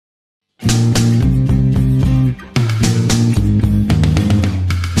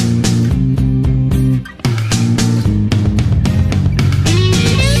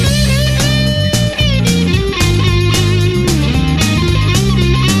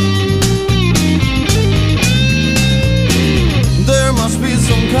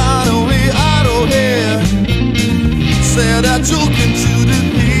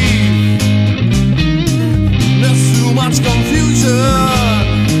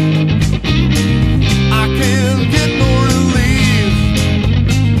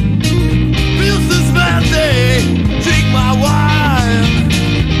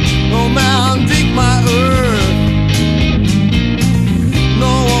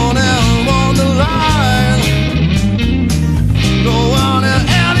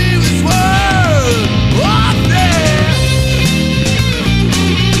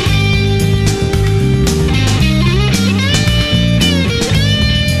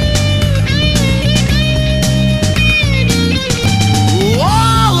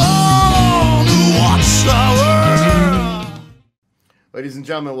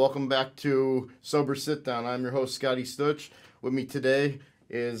gentlemen, welcome back to Sober Sit Down. I'm your host, Scotty Stuch. With me today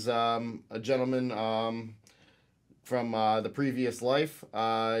is a gentleman from the previous life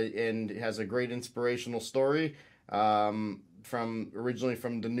and has a great inspirational story from originally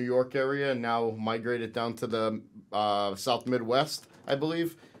from the New York area and now migrated down to the South Midwest, I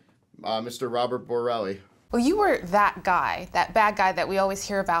believe, Mr. Robert Borelli. Well, you were that guy, that bad guy that we always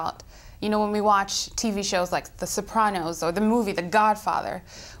hear about. You know, when we watch TV shows like The Sopranos or the movie The Godfather,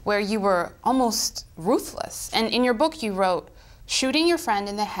 where you were almost ruthless. And in your book you wrote, shooting your friend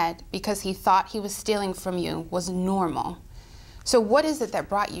in the head because he thought he was stealing from you was normal. So what is it that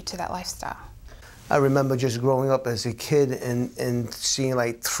brought you to that lifestyle? I remember just growing up as a kid and seeing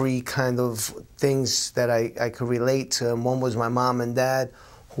like three kind of things that I could relate to. And one was my mom and dad,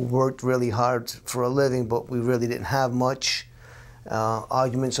 who worked really hard for a living, but we really didn't have much.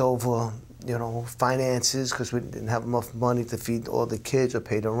 Arguments over, you know, finances, because we didn't have enough money to feed all the kids or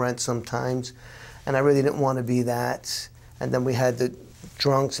pay the rent sometimes. And I really didn't want to be that. And then we had the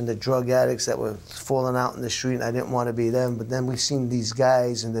drunks and the drug addicts that were falling out in the street, and I didn't want to be them. But then we seen these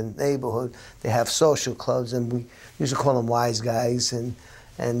guys in the neighborhood, they have social clubs, and we used to call them wise guys, and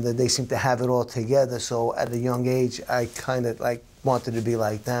they seem to have it all together. So at a young age, I kind of like wanted to be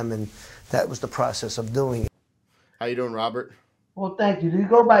like them, and that was the process of doing it. How you doing, Robert? Well, thank you. Do you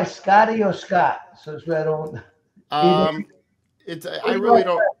go by Scotty or Scott? So I don't. I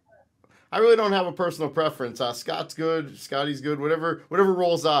really don't have a personal preference. Scott's good, Scotty's good, whatever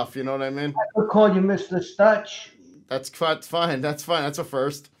rolls off. You know what I mean? I could call you Mr. Stuch. That's fine. That's fine. That's a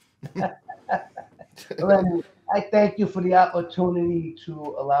first. Well, I thank you for the opportunity to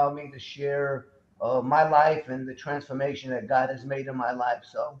allow me to share my life and the transformation that God has made in my life.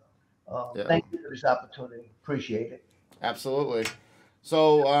 So, Yeah. Thank you for this opportunity. Appreciate it. Absolutely.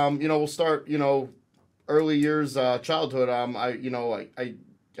 So, we'll start, early years, childhood.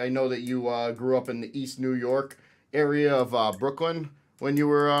 I know that you grew up in the East New York area of Brooklyn when you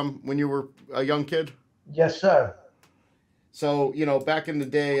were a young kid. Yes, sir. So, back in the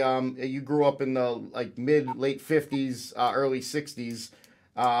day, you grew up in the late 50s, early 60s.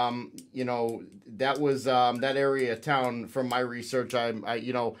 That was that area of town. From my research,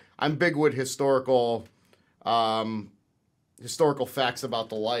 I'm big with historical facts about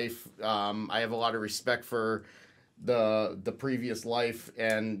the life. I have a lot of respect for the previous life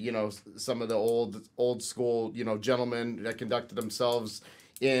and, some of the old school, gentlemen that conducted themselves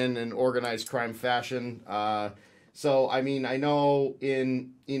in an organized crime fashion. So, I mean, I know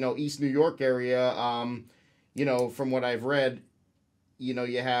in, East New York area, from what I've read,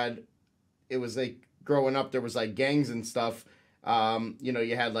 it was like growing up, there was like gangs and stuff.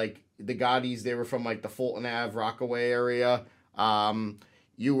 You had like the Gottis, they were from like the Fulton Ave, Rockaway area.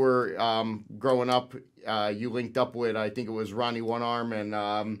 You were growing up, you linked up with, I think it was Ronnie One Arm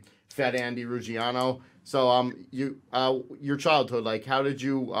and Fat Andy Ruggiano. So your childhood, like how did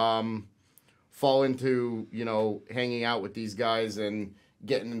you fall into, hanging out with these guys and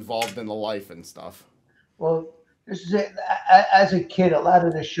getting involved in the life and stuff? Well, this is it. As a kid, a lot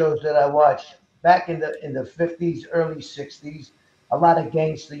of the shows that I watched back in the 50s, early 60s, a lot of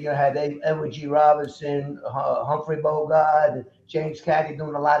gangsters. You had Edward G. Robinson, Humphrey Bogart, James Caddy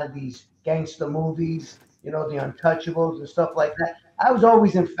doing a lot of these gangster movies, the Untouchables and stuff like that. I was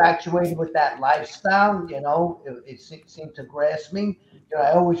always infatuated with that lifestyle, it seemed to grasp me.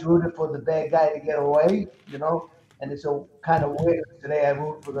 I always rooted for the bad guy to get away, and it's a kind of weird. Today I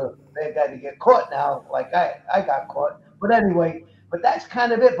root for the bad guy to get caught now, like I got caught. But anyway, but that's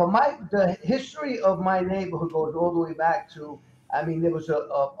kind of it. But the history of my neighborhood goes all the way back to, there was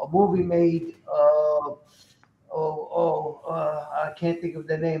a movie made, I can't think of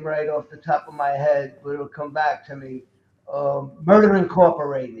the name right off the top of my head, but it'll come back to me. Murder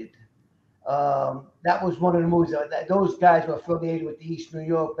Incorporated. That was one of the movies those guys were affiliated with the East New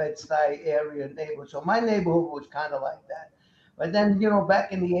York, Bed-Stuy area neighborhood. So my neighborhood was kind of like that. But then,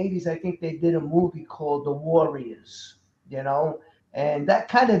 back in the 80s, I think they did a movie called The Warriors, and that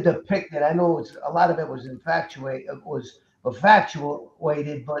kind of depicted, I know a lot of it was infatuated,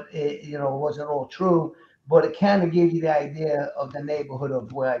 but it wasn't all true. But it kind of gave you the idea of the neighborhood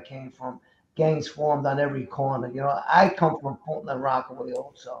of where I came from. Gangs formed on every corner. I come from Fulton and Rockaway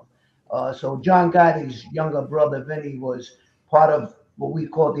also. So John Gotti's younger brother, Vinny, was part of what we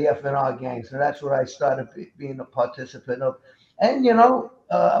call the FNR gang. So that's where I started being a participant of. And,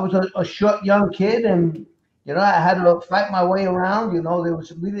 I was a short young kid, and, I had to fight my way around. We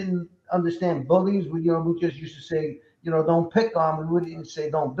didn't understand bullies. We just used to say, don't pick on me. We didn't say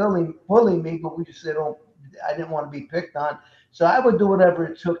don't bully me, but we just said I didn't want to be picked on. So I would do whatever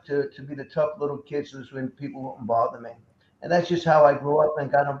it took to be the tough little kid so when people wouldn't bother me. And that's just how I grew up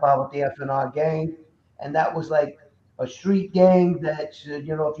and got involved with the F&R gang. And that was like a street gang that, if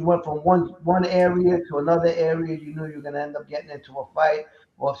you went from one area to another area, you knew you were going to end up getting into a fight.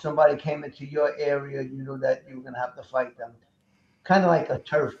 Or if somebody came into your area, you knew that you were going to have to fight them. Kind of like a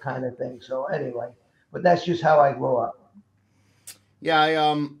turf kind of thing. So anyway, but that's just how I grew up. Yeah,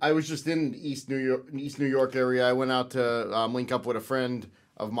 I was just in East New York area. I went out to link up with a friend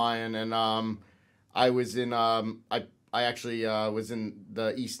of mine, and I was in I actually was in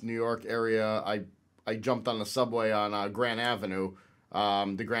the East New York area. I jumped on the subway on Grand Avenue,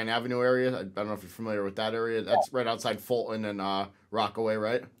 the Grand Avenue area. I don't know if you're familiar with that area. That's right outside Fulton and Rockaway,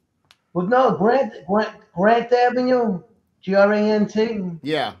 right? Well, no, Grant Avenue, Grant.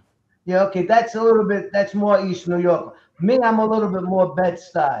 Yeah. Yeah, okay, that's a little bit. That's more East New York. Me, I'm a little bit more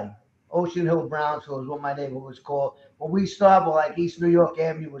Bed-Stuy. Ocean Hill, Brownsville is what my neighborhood was called. When we started, well, like East New York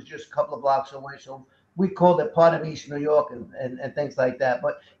Avenue was just a couple of blocks away, so we called it part of East New York and things like that.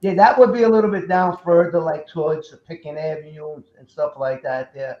 But yeah, that would be a little bit down further, like towards Picking Avenue and stuff like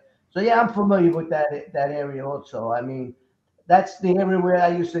that there. So yeah, I'm familiar with that area also. I mean, that's the area where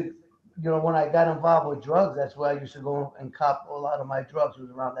I used to, when I got involved with drugs, that's where I used to go and cop a lot of my drugs was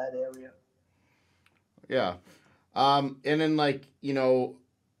around that area. Yeah. And then like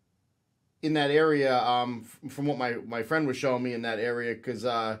in that area, from what my friend was showing me in that area, because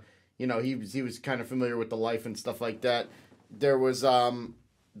he was kind of familiar with the life and stuff like that. There was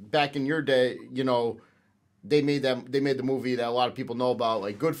back in your day, they made the movie that a lot of people know about,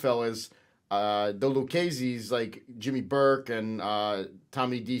 like Goodfellas. The Lucchese's, like Jimmy Burke and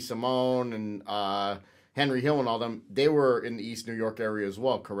Tommy DeSimone and Henry Hill and all them, they were in the East New York area as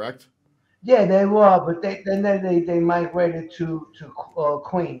well, correct? Yeah, they were, but then they migrated to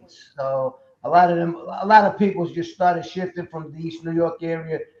Queens. So a lot of people just started shifting from the East New York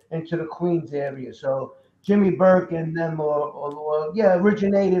area into the Queens area. So Jimmy Burke and them, yeah,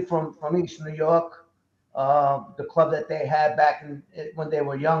 originated from East New York, the club that they had back when they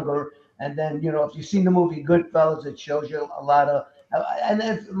were younger. And then if you've seen the movie Goodfellas, it shows you a lot of. And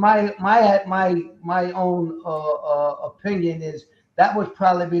if my own opinion is that would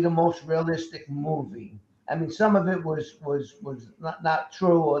probably be the most realistic movie. I mean, some of it was not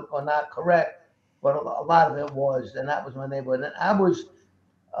true or not correct, but a lot of it was, and that was when they were. And I was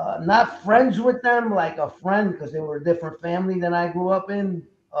not friends with them like a friend because they were a different family than I grew up in.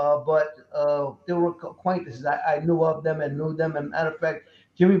 But they were acquaintances. I knew of them and knew them. And matter of fact,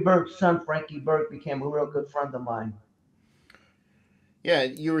 Jimmy Burke's son, Frankie Burke, became a real good friend of mine. Yeah,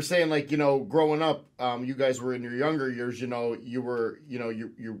 you were saying like growing up, you guys were in your younger years. You were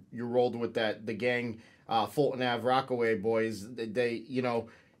you rolled with the gang, Fulton Ave Rockaway boys. They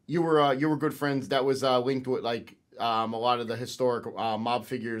you were good friends. That was linked with like a lot of the historic mob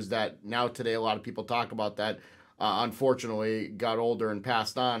figures that now today a lot of people talk about that. Unfortunately, got older and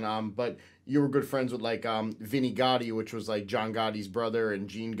passed on. But you were good friends with like Vinny Gotti, which was like John Gotti's brother, and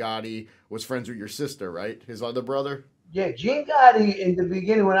Gene Gotti was friends with your sister, right? His other brother. Yeah, Gene Gotti in the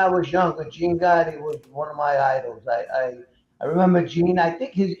beginning when I was younger, Gene Gotti was one of my idols. I remember Gene. I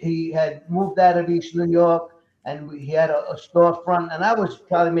think he had moved out of East New York and he had a storefront. And I was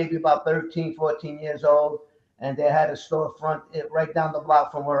probably maybe about 13, 14 years old. And they had a storefront right down the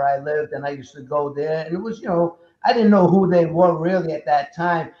block from where I lived. And I used to go there. And it was, I didn't know who they were really at that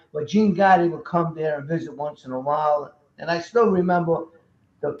time. But Gene Gotti would come there and visit once in a while. And I still remember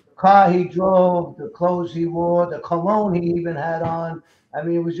the car he drove, the clothes he wore, the cologne he even had on. I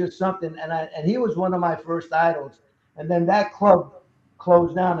mean, it was just something. And he was one of my first idols. And then that club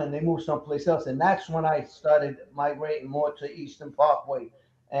closed down and they moved someplace else. And that's when I started migrating more to Eastern Parkway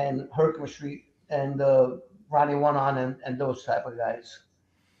and Herkimer Street and Ronnie One On and those type of guys.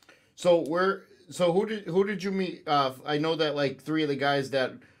 So who did you meet? I know that like three of the guys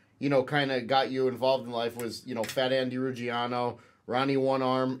that kind of got you involved in life was Fat Andy Ruggiano, Ronnie One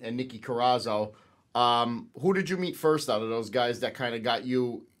Arm, and Nicky Carrazzo. Who did you meet first out of those guys that kind of got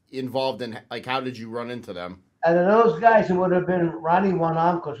you involved in, like, how did you run into them? And of those guys, it would have been Ronnie One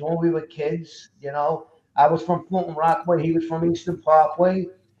Arm because when we were kids, I was from Fulton Rockaway, he was from Eastern Parkway.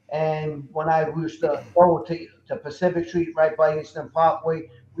 And when I used to go to Pacific Street right by Eastern Parkway,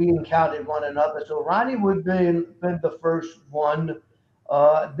 we encountered one another. So Ronnie would have been the first one.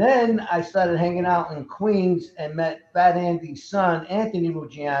 Then I started hanging out in Queens and met Fat Andy's son, Anthony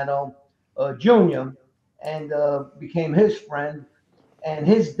Ruggiano Jr., and became his friend. And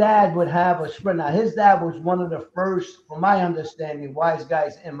his dad would have a sprint. Now, his dad was one of the first, from my understanding, wise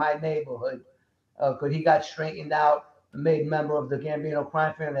guys in my neighborhood because he got straightened out and made member of the Gambino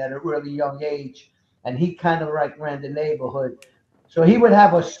Crime Family at a really young age. And he kind of like ran the neighborhood. So he would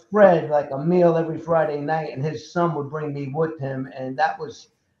have a spread, like a meal every Friday night, and his son would bring me with him, and that was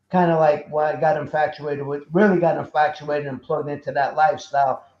kind of like why I got infatuated with, really got infatuated and plugged into that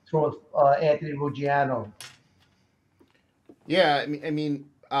lifestyle through Anthony Ruggiano. Yeah,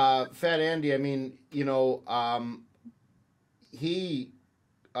 Fat Andy. He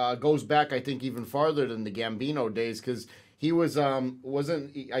goes back, I think, even farther than the Gambino days because he was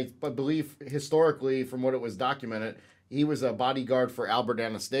wasn't I believe historically from what it was documented he was a bodyguard for Albert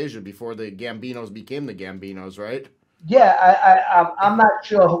Anastasia before the Gambinos became the Gambinos, right? Yeah, I'm not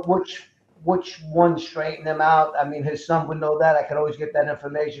sure which one straightened him out. I mean, his son would know that. I could always get that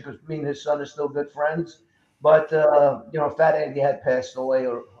information because me and his son are still good friends. But Fat Andy had passed away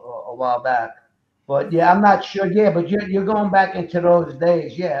a while back. But yeah, I'm not sure. Yeah, but you're going back into those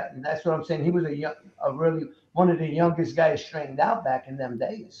days. Yeah, and that's what I'm saying. He was a really one of the youngest guys straightened out back in them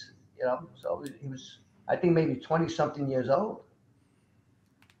days. So he was, I think, maybe 20 something years old.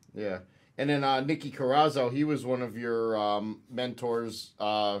 Yeah. And then Nicky Carrazzo, he was one of your mentors,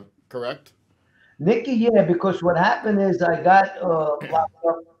 correct? Nikki, yeah, because what happened is I got locked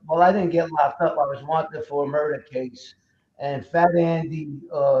up. Well, I didn't get locked up. I was wanted for a murder case, and Fat Andy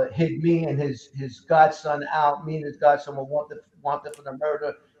hid me and his godson out. Me and his godson were wanted for the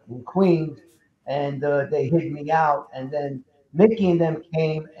murder in Queens, and they hid me out. And then Nikki and them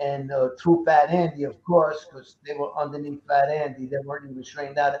came and through Fat Andy, of course, because they were underneath Fat Andy. They weren't even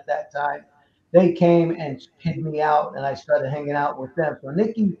trained out at that time. They came and hid me out, and I started hanging out with them. So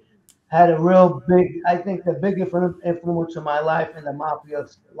Nikki had a real big, I think the big influence in my life and the mafia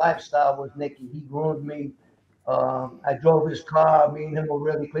lifestyle was Nicky. He groomed me. I drove his car. Me and him were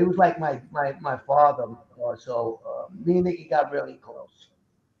really close. He was like my father. Me and Nicky got really close.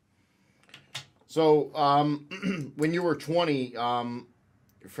 So when you were 20,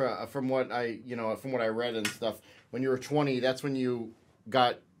 from what I read and stuff, when you were 20, that's when you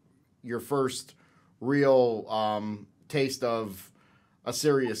got your first real taste of a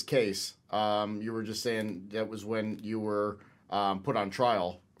serious case. You were just saying that was when you were put on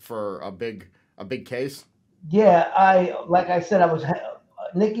trial for a big case. Yeah, like I said,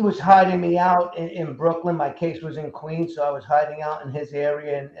 Nicky was hiding me out in Brooklyn. My case was in Queens, so I was hiding out in his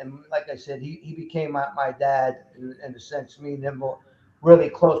area. And like I said, he became my dad in the sense me and him were really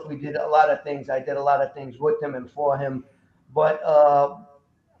close. We did a lot of things. I did a lot of things with him and for him. But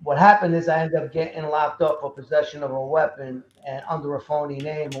what happened is I ended up getting locked up for possession of a weapon and under a phony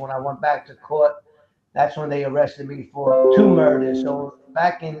name. And when I went back to court, that's when they arrested me for two murders. So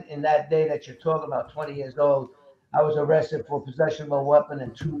back in that day that you're talking about, 20 years old, I was arrested for possession of a weapon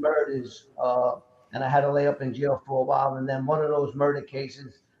and two murders. And I had to lay up in jail for a while. And then one of those murder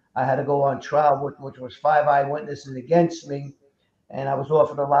cases, I had to go on trial, which was five eyewitnesses against me. And I was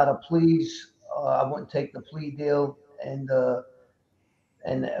offered a lot of pleas. I wouldn't take the plea deal. And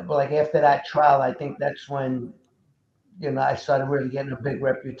but like after that trial, I think that's when I started really getting a big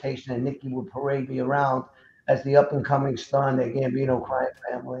reputation, and Nikki would parade me around as the up and coming star in the Gambino Crime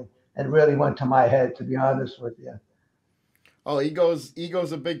Family, and really went to my head, to be honest with you. Oh, ego's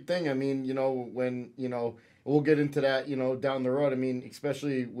a big thing. When we'll get into that, down the road.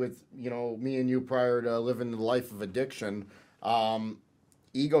 Especially with me and you prior to living the life of addiction.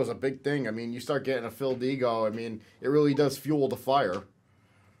 Ego's a big thing. You start getting a filled ego. It really does fuel the fire.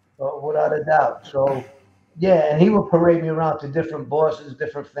 Without a doubt. So, yeah, and he would parade me around to different bosses,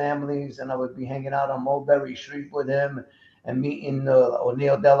 different families, and I would be hanging out on Mulberry Street with him and meeting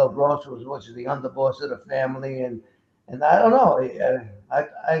O'Neill Della Grosso, which is the underboss of the family, and I don't know,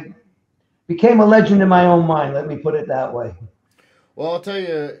 I became a legend in my own mind. Let me put it that way. Well, I'll tell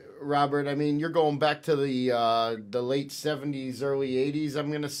you, Robert. You're going back to the late '70s, early '80s.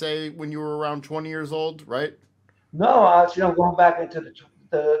 I'm gonna say when you were around 20 years old, right? No, I was, going back into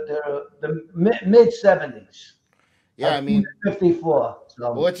the mid '70s. I Yeah, was born in '54, well,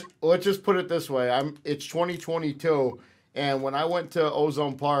 so. let's just put it this way. It's 2022, and when I went to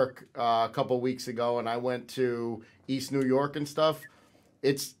Ozone Park a couple weeks ago, and I went to East New York and stuff,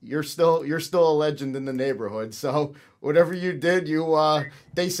 you're still a legend in the neighborhood. So whatever you did,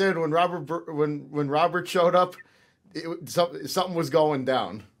 they said when Robert showed up, something was going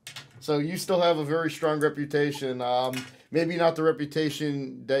down. So you still have a very strong reputation. Maybe not the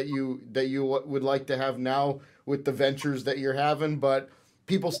reputation that you would like to have now with the ventures that you're having, but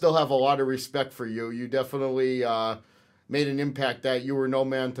people still have a lot of respect for you. You definitely made an impact that you were no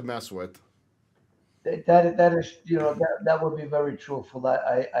man to mess with. That is, that would be very truthful.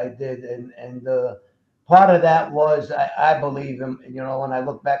 I did, and part of that was I believe him. When I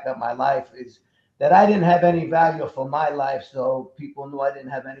look back at my life, is that I didn't have any value for my life, so people knew I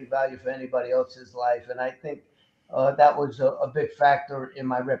didn't have any value for anybody else's life. And I think that was a big factor in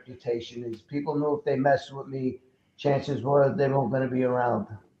my reputation. Is people knew if they messed with me, chances were they weren't going to be around.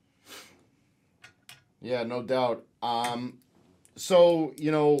 Yeah, no doubt. So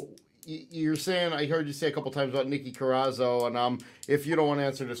you're saying, I heard you say a couple times about Nicky Carrazzo, and if you don't want to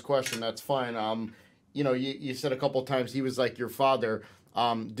answer this question, that's fine. You said a couple times he was like your father.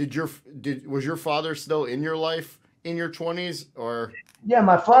 Was your father still in your life in your 20s, or? Yeah,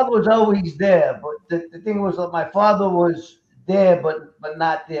 my father was always there, but the thing was that my father was there, but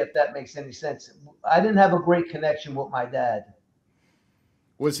not there. If that makes any sense, I didn't have a great connection with my dad.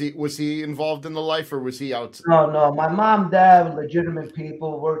 Was he involved in the life, or was he out? No, no. My mom, dad were legitimate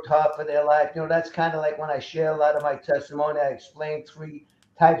people, worked hard for their life. That's kind of like when I share a lot of my testimony, I explain three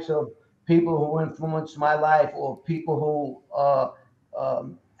types of people who influenced my life or people who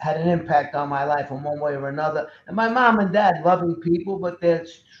had an impact on my life in one way or another. And my mom and dad, loving people, but their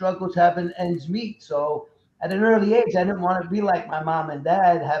struggles having ends meet. So at an early age, I didn't want to be like my mom and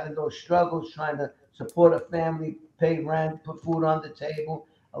dad, having those struggles, trying to support a family, pay rent, put food on the table.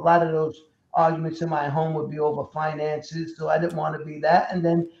 A lot of those arguments in my home would be over finances, so I didn't want to be that. And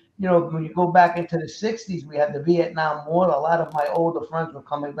then, when you go back into the 60s, we had the Vietnam War. A lot of my older friends were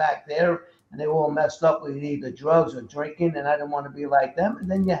coming back there, and they were all messed up with either drugs or drinking, and I didn't want to be like them.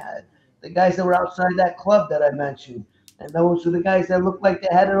 And then you had the guys that were outside that club that I mentioned, and those were the guys that looked like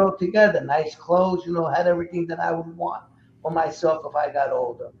they had it all together, nice clothes, had everything that I would want for myself if I got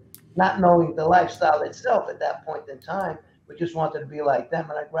older. Not knowing the lifestyle itself at that point in time, but just wanted to be like them,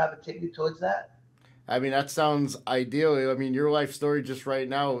 and I gravitated towards that. I mean, that sounds ideal. I mean, your life story just right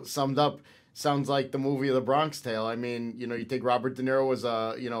now summed up sounds like the movie of the Bronx Tale. I mean, you take Robert De Niro was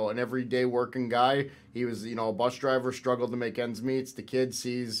an everyday working guy. He was, a bus driver, struggled to make ends meet. The kid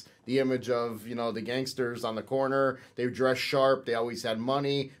sees the image of, the gangsters on the corner. They dressed sharp. They always had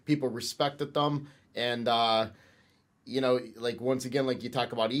money. People respected them. And, like once again, like you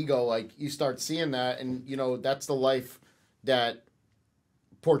talk about ego, like you start seeing that, and, that's the life that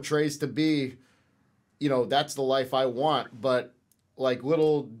portrays to be, that's the life I want. But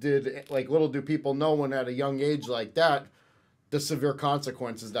little do people know when at a young age like that, the severe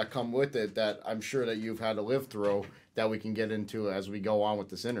consequences that come with it, that I'm sure that you've had to live through, that we can get into as we go on with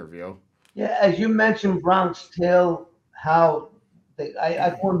this interview. Yeah, as you mentioned, Bronx Tale, how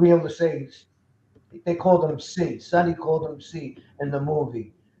I wouldn't be able to say, they called him C. Sonny called him C in the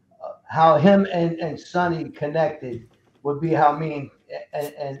movie. How him and Sonny connected would be how me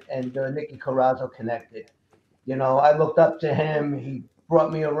and Nicky Carrazzo connected. I looked up to him. He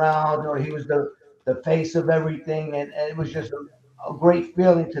brought me around, or he was the face of everything, and it was just a great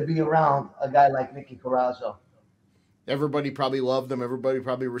feeling to be around a guy like Nicky Carrazzo. Everybody probably loved him. Everybody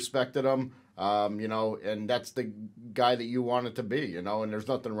probably respected him. And that's the guy that you wanted to be, and there's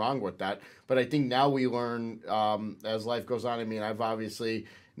nothing wrong with that. But I think now we learn as life goes on. I mean, I've obviously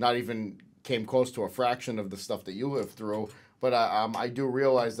not even came close to a fraction of the stuff that you lived through. But I do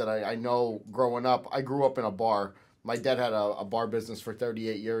realize that I know growing up, I grew up in a bar. My dad had a bar business for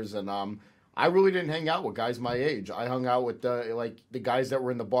 38 years, and I really didn't hang out with guys my age. I hung out with the guys that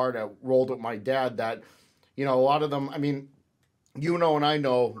were in the bar that rolled with my dad. That, a lot of them. I mean, and I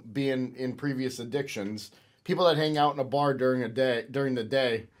know, being in previous addictions, people that hang out in a bar during the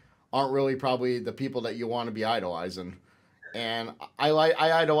day aren't really probably the people that you want to be idolizing. And I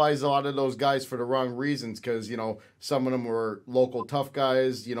idolize a lot of those guys for the wrong reasons, because some of them were local tough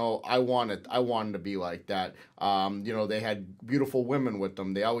guys. I wanted to be like that. They had beautiful women with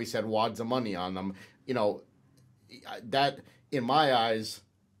them. They always had wads of money on them. That, in my eyes,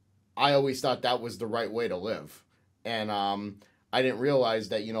 I always thought that was the right way to live. And I didn't realize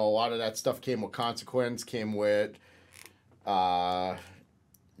that a lot of that stuff came with consequence, came with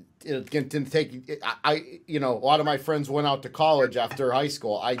it didn't take. A lot of my friends went out to college after high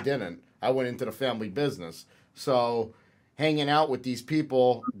school. I didn't. I went into the family business. So hanging out with these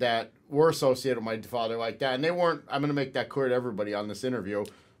people that were associated with my father like that, and they weren't. I'm going to make that clear to everybody on this interview.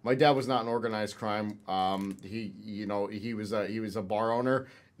 My dad was not an organized crime. He was a bar owner.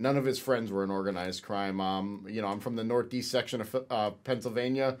 None of his friends were in organized crime. I'm from the northeast section of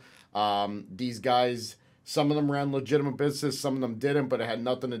Pennsylvania. These guys, some of them ran legitimate business, some of them didn't, but it had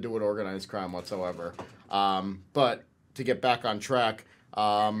nothing to do with organized crime whatsoever. But to get back on track,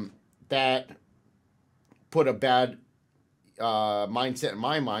 that put a bad mindset in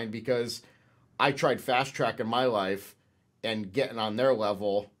my mind, because I tried fast tracking my life and getting on their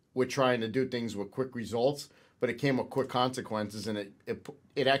level with trying to do things with quick results, but it came with quick consequences, and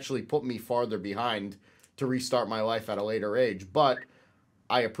it actually put me farther behind to restart my life at a later age. But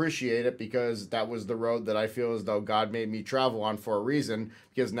I appreciate it because that was the road that I feel as though God made me travel on for a reason,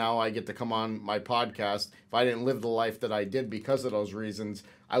 because now I get to come on my podcast. If I didn't live the life that I did because of those reasons,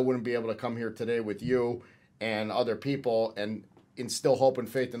 I wouldn't be able to come here today with you and other people and instill hope and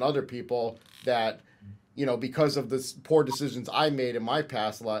faith in other people that, you know, because of the poor decisions I made in my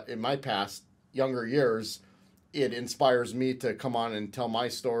past younger years, it inspires me to come on and tell my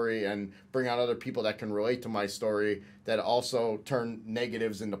story and bring out other people that can relate to my story, that also turn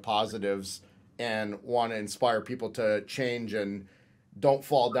negatives into positives and want to inspire people to change and don't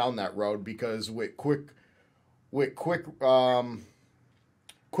fall down that road, because quick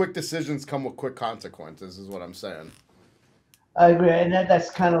decisions come with quick consequences is what I'm saying. I agree, and that's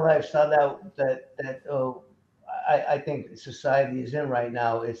kind of lifestyle that I think society is in right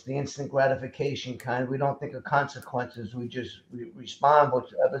now. It's the instant gratification kind. We don't think of consequences. We respond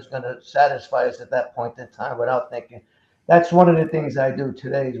whatever's going to satisfy us at that point in time without thinking. That's one of the things I do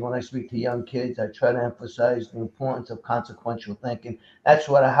today is when I speak to young kids, I try to emphasize the importance of consequential thinking. That's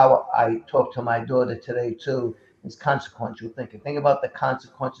how I talk to my daughter today too, is consequential thinking. Think about the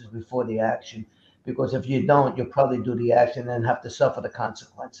consequences before the action, because if you don't, you'll probably do the action and have to suffer the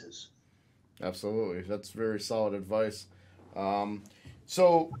consequences. Absolutely. That's very solid advice. Um,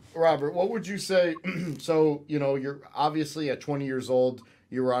 so, Robert, what would you say? So, you know, you're obviously at 20 years old,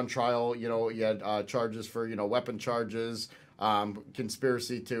 you were on trial, you know, you had charges for, you know, weapon charges,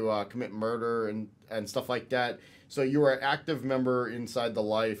 conspiracy to commit murder and stuff like that. So you were an active member inside the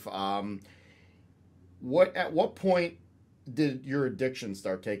life. At what point did your addiction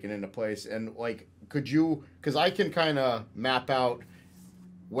start taking into place? And like, could you, because I can kind of map out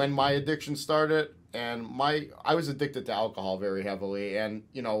when my addiction started, and I was addicted to alcohol very heavily, and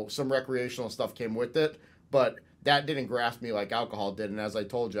you know, some recreational stuff came with it, but that didn't grasp me like alcohol did. And as I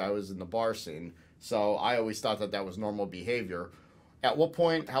told you, I was in the bar scene, so I always thought that that was normal behavior. At what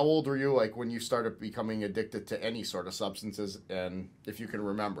point, how old were you, like, when you started becoming addicted to any sort of substances, and if you can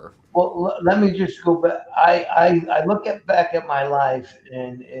remember? Well, let me just go back. I look back at my life,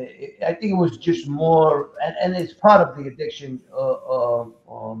 and I think it was just more, and it's part of the addiction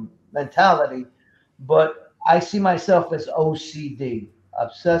mentality, but I see myself as OCD,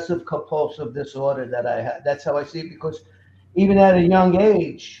 obsessive compulsive disorder that I had. That's how I see it, because even at a young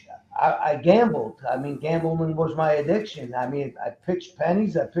age, I gambled. I mean, gambling was my addiction. I mean, I pitched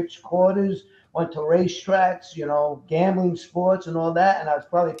pennies, I pitched quarters, went to racetracks, you know, gambling sports and all that. And I was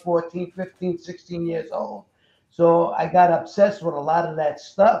probably 14, 15, 16 years old. So I got obsessed with a lot of that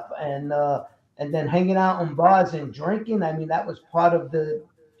stuff. And then hanging out in bars and drinking, I mean, that was part of the,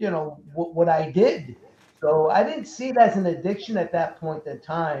 what I did. So I didn't see it as an addiction at that point in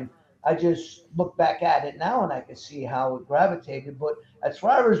time. I just look back at it now and I can see how it gravitated. But as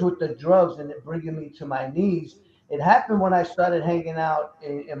far as with the drugs and it bringing me to my knees, it happened when I started hanging out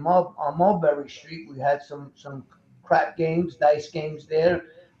on Mulberry Street. We had some crap games, dice games there.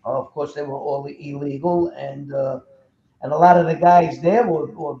 Of course, they were all illegal, and a lot of the guys there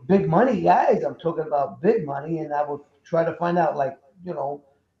were big money guys. I'm talking about big money, and I would try to find out, like, you know,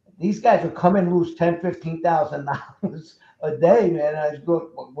 these guys would come and lose $10,000, $15,000 a day, man. I was going,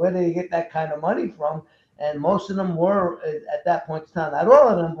 where do they get that kind of money from? And most of them were at that point in time, not all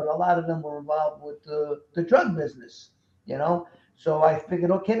of them, but a lot of them were involved with the drug business, you know. So I figured,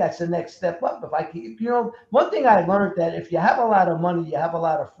 okay, that's the next step up. If I keep, one thing I learned, that if you have a lot of money, you have a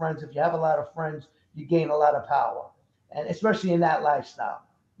lot of friends. If you have a lot of friends, you gain a lot of power, and especially in that lifestyle,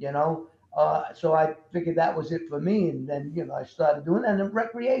 you know. So I figured that was it for me, and then I started doing that. And then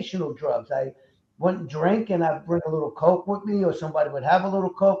recreational drugs. I wouldn't drink, and I'd bring a little coke with me, or somebody would have a little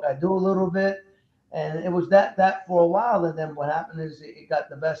coke. I'd do a little bit, and it was that for a while. And then what happened is it got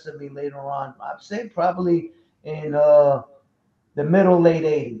the best of me later on. I'd say probably in the middle late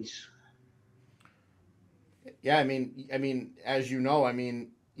 '80s. Yeah, I mean, as you know,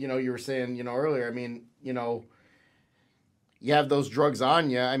 you were saying, earlier, you have those drugs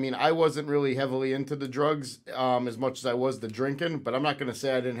on you. I mean, I wasn't really heavily into the drugs as much as I was the drinking, but I'm not going to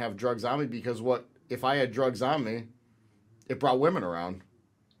say I didn't have drugs on me, because what if I had drugs on me, it brought women around.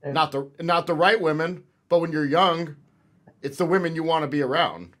 And, Not the right women, but when you're young, it's the women you want to be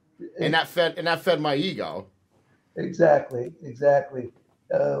around. And that fed my ego. exactly, exactly.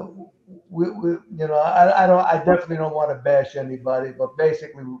 Uh, I definitely don't want to bash anybody, but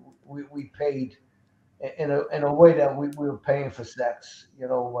basically, we paid in a way that we were paying for sex,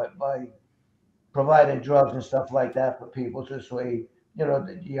 by providing drugs and stuff like that for people to sway,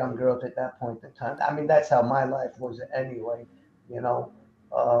 the young girls at that point in time. I mean, that's how my life was anyway, you know.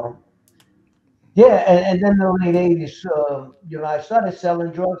 Um, Yeah, and then the late '80s, I started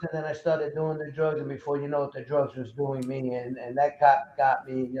selling drugs, and then I started doing the drugs, and before you know it, the drugs was doing me, and that got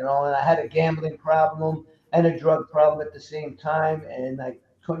me, and I had a gambling problem and a drug problem at the same time, and I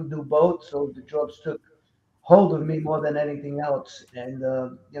couldn't do both, so the drugs took hold of me more than anything else. And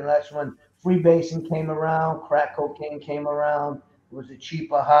that's when freebasing came around, crack cocaine came around. It was a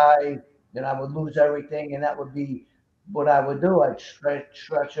cheaper high, and I would lose everything, and that would be what I would do. I'd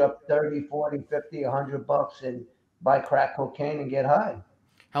stretch up 30, 40, 50, $100 and buy crack cocaine and get high.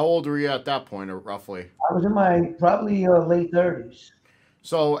 How old were you at that point, or roughly? I was in my probably late 30s.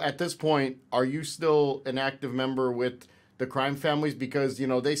 So at this point, are you still an active member with the crime families? Because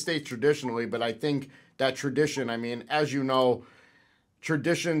they stay traditionally, but I think that tradition. I mean, as you know,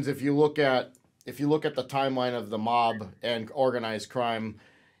 traditions. If you look at the timeline of the mob and organized crime,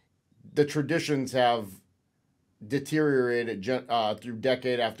 the traditions have deteriorated through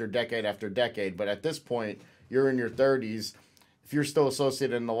decade after decade after decade. But at this point, you're in your 30s. If you're still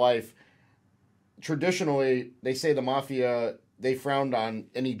associated in the life, traditionally they say the mafia, they frowned on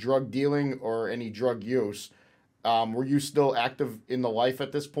any drug dealing or any drug use. Were you still active in the life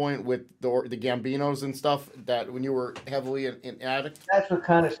at this point with the Gambinos and stuff that when you were heavily in addict? That's what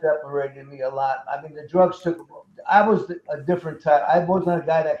kind of separated me a lot. I mean, the drugs took. I was a different type. I wasn't a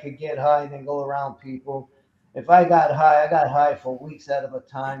guy that could get high and then go around people. If I got high for weeks out of a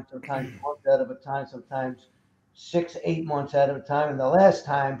time, sometimes months out of a time, sometimes 6, 8 months out of a time. And the last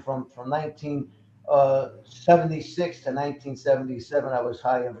time from 1976 to 1977, I was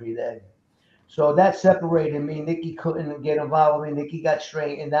high every day. So that separated me. Nicky couldn't get involved with me. Nicky got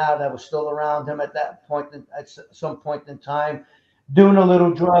straightened out. I was still around him at that point, at some point in time, doing a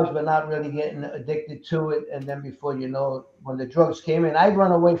little drugs, but not really getting addicted to it. And then before you know it, when the drugs came in, I'd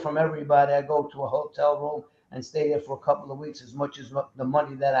run away from everybody. I'd go to a hotel room and stay there for a couple of weeks, as much as the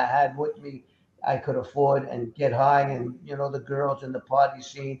money that I had with me I could afford, and get high, and the girls and the party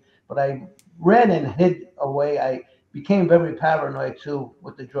scene. But I ran and hid away. I became very paranoid too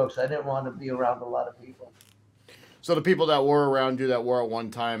with the drugs. I didn't want to be around a lot of people. So the people that were around you that were at one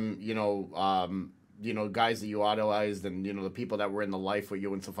time, guys that you idolized, and the people that were in the life with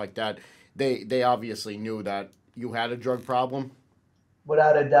you and stuff like that, they obviously knew that you had a drug problem.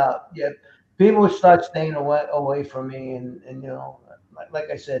 Without a doubt. Yeah, people would start staying away from me, and like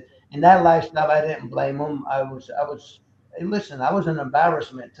I said, in that lifestyle, I didn't blame them. I was. Hey, listen, I was an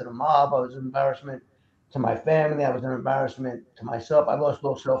embarrassment to the mob. I was an embarrassment to my family. I was an embarrassment to myself. I lost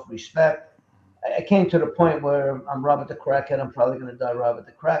all self-respect. I came to the point where I'm Robert the Crackhead. I'm probably going to die Robert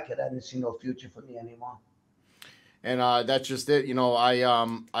the Crackhead. I didn't see no future for me anymore. And that's just it.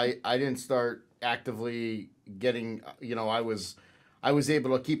 I didn't start actively getting. I was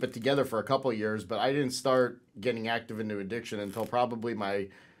able to keep it together for a couple of years, but I didn't start getting active into addiction until probably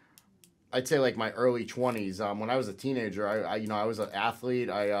I'd say like my early 20s. When I was a teenager, I was an athlete.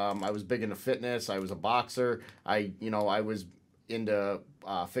 I was big into fitness. I was a boxer. I was into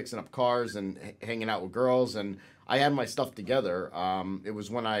fixing up cars and hanging out with girls, and I had my stuff together. It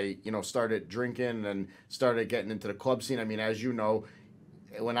was when I started drinking and started getting into the club scene. I mean, as you know,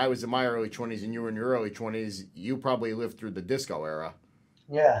 when I was in my early 20s and you were in your early 20s, you probably lived through the disco era,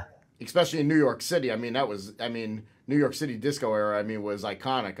 Yeah. especially in New York City. New York City disco era, was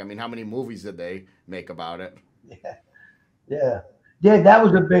iconic. I mean, how many movies did they make about it? Yeah. Yeah. Yeah, that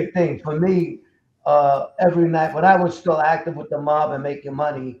was a big thing for me. Every night when I was still active with the mob and making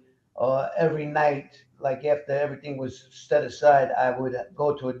money, every night, like after everything was set aside, I would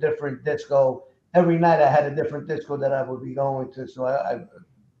go to a different disco. Every night I had a different disco that I would be going to. So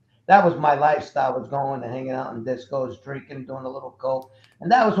that was my lifestyle, was going and hanging out in discos, drinking, doing a little coke.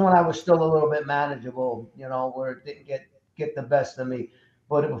 And that was when I was still a little bit manageable, where it didn't get the best of me.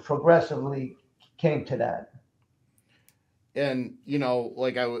 But it progressively came to that. And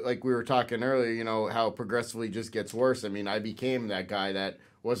like we were talking earlier, how it progressively just gets worse. I mean, I became that guy that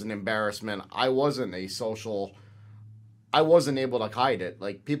was an embarrassment. I wasn't able to hide it.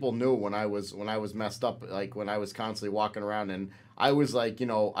 Like, people knew when I was messed up, like when I was constantly walking around, and I was like,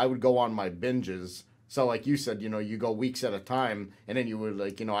 I would go on my binges. So like you said, you go weeks at a time, and then you would,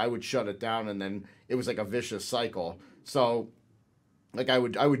 like, I would shut it down, and then it was like a vicious cycle. So like I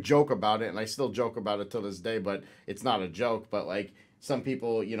would joke about it, and I still joke about it till this day, but it's not a joke. But like some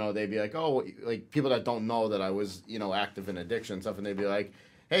people, they'd be like, oh, like people that don't know that I was, active in addiction and stuff, and they'd be like,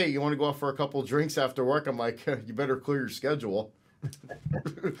 hey, you want to go out for a couple drinks after work? I'm like, you better clear your schedule.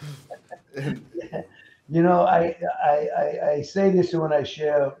 And, I say this when I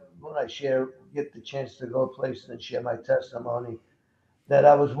share, get the chance to go places and share my testimony, that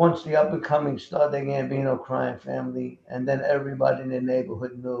I was once the up and coming star of the Gambino crime family, and then everybody in the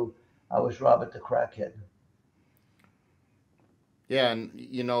neighborhood knew I was Robert the crackhead. Yeah, and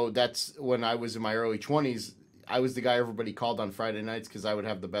you know, that's when I was in my early 20s. I was the guy everybody called on Friday nights because I would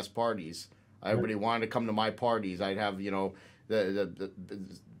have the best parties. Everybody wanted to come to my parties. I'd have, you know, the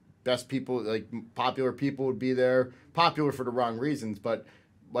best people, like popular people would be there. Popular for the wrong reasons, but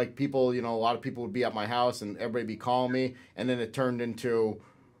like people, you know, a lot of people would be at my house and everybody be calling me. And then it turned into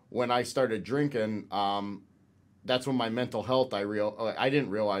when I started drinking. That's when my mental health, I didn't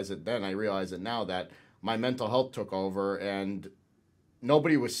realize it then. I realize it now that my mental health took over and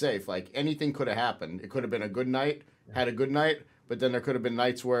nobody was safe. Like anything could have happened. It could have been a good night, had a good night, but then there could have been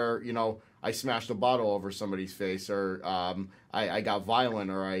nights where, you know, I smashed a bottle over somebody's face, or I got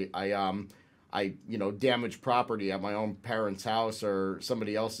violent, or I you know, damaged property at my own parents' house or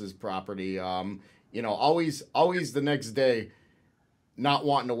somebody else's property. You know, always the next day, not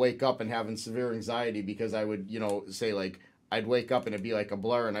wanting to wake up and having severe anxiety because I would, you know, say like I'd wake up and it'd be like a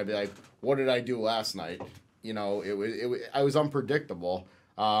blur, and I'd be like, what did I do last night? You know, I was unpredictable.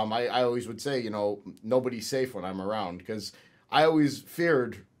 I always would say, you know, nobody's safe when I'm around because I always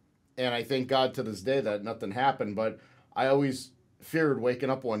feared, and I thank God to this day that nothing happened, but I always feared waking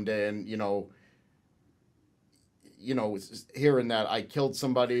up one day and, you know, hearing that I killed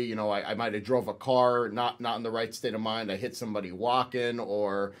somebody, you know, I might have drove a car, not in the right state of mind. I hit somebody walking,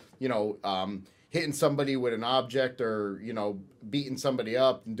 or, you know, hitting somebody with an object, or, you know, beating somebody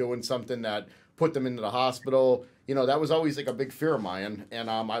up and doing something that put them into the hospital. You know, that was always like a big fear of mine. And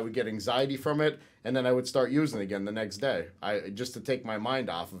I would get anxiety from it. And then I would start using it again the next day, just to take my mind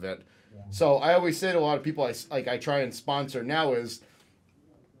off of it. Yeah. So I always say to a lot of people I try and sponsor now is,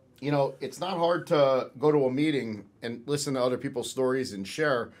 you know, it's not hard to go to a meeting and listen to other people's stories and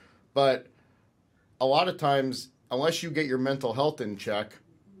share. But a lot of times, unless you get your mental health in check,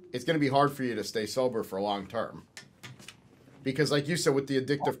 it's going to be hard for you to stay sober for long term. Because like you said, with the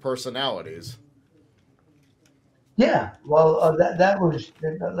addictive personalities. Yeah, well,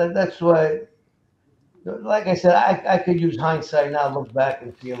 that's why, like I said, I could use hindsight now, look back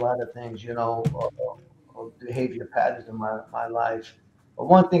and see a lot of things, you know, behavior patterns in my life. But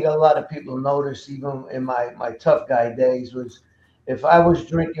one thing a lot of people notice, even in my tough guy days, was if I was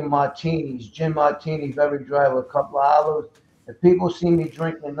drinking martinis, gin martinis, very dry with a couple of olives, if people see me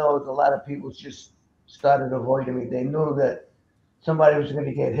drinking those, a lot of people just started avoiding me. They knew that somebody was going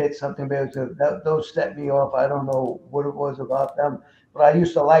to get hit, something bad. Those set me off. I don't know what it was about them, but I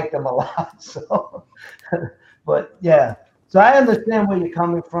used to like them a lot. So, but yeah, so I understand where you're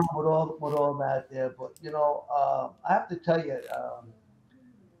coming from with all that there. But you know, I have to tell you,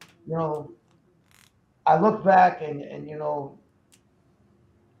 you know, I look back and you know,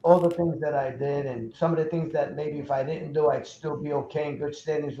 all the things that I did, and some of the things that maybe if I didn't do, I'd still be okay in good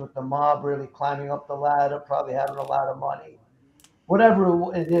standings with the mob, really climbing up the ladder, probably having a lot of money,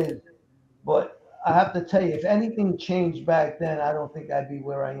 whatever it is. But I have to tell you, if anything changed back then, I don't think I'd be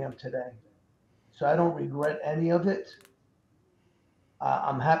where I am today. So I don't regret any of it.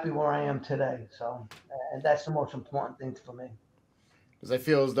 I'm happy where I am today. So, and that's the most important thing for me. Because I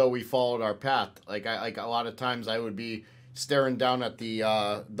feel as though we followed our path. Like a lot of times I would be staring down at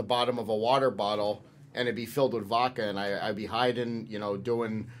the bottom of a water bottle and it'd be filled with vodka, and I'd be hiding, you know,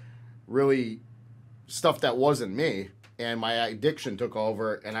 doing really stuff that wasn't me. And my addiction took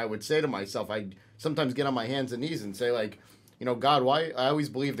over, and I would say to myself, I'd sometimes get on my hands and knees and say, like, you know, God, why? I always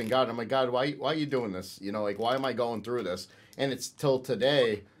believed in God. I'm like, God, why are you doing this? You know, like, why am I going through this? And it's till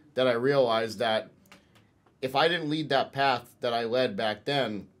today that I realized that if I didn't lead that path that I led back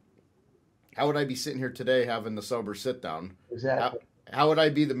then, how would I be sitting here today having the sober sit down? Exactly. How would I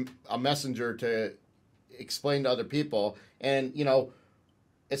be a messenger to explain to other people? And, you know,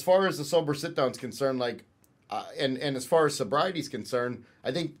 as far as the sober sit down is concerned, like, and as far as sobriety is concerned,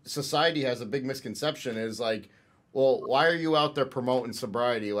 I think society has a big misconception is like, well, why are you out there promoting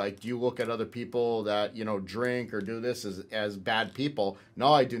sobriety? Like, do you look at other people that, you know, drink or do this as bad people?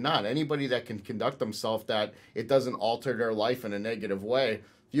 No, I do not. Anybody that can conduct themselves that it doesn't alter their life in a negative way.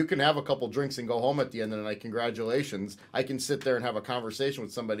 You can have a couple drinks and go home at the end of the night. Congratulations. I can sit there and have a conversation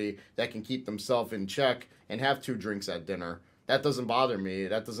with somebody that can keep themselves in check and have 2 drinks at dinner. That doesn't bother me.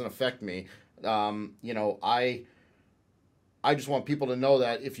 That doesn't affect me. You know, I just want people to know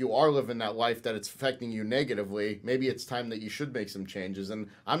that if you are living that life that it's affecting you negatively, maybe it's time that you should make some changes. And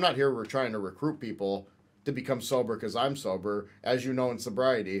I'm not here trying to recruit people to become sober because I'm sober. As you know, in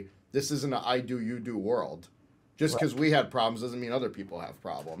sobriety, this isn't an I do, you do world. Just because we had problems doesn't mean other people have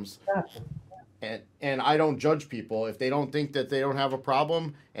problems. And I don't judge people. If they don't think that they don't have a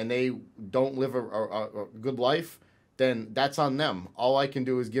problem and they don't live a good life, then that's on them. All I can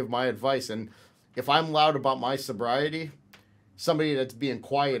do is give my advice. And if I'm loud about my sobriety, somebody that's being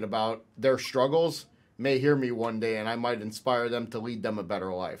quiet about their struggles may hear me one day, and I might inspire them to lead them a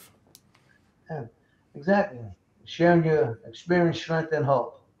better life. Yeah, exactly. Sharing your experience, strength, and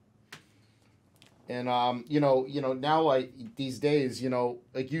hope. And now I these days,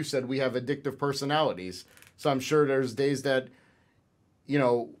 like you said, we have addictive personalities. So I'm sure there's days that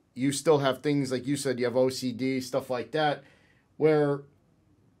you still have things like you said, you have OCD, stuff like that, where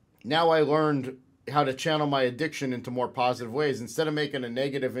now I learned how to channel my addiction into more positive ways. Instead of making a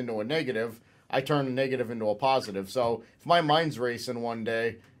negative into a negative, I turn a negative into a positive. So if my mind's racing one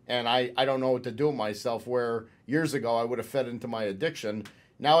day and I don't know what to do with myself, where years ago I would have fed into my addiction,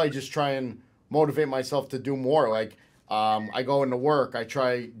 now I just try and motivate myself to do more. Like I go into work, I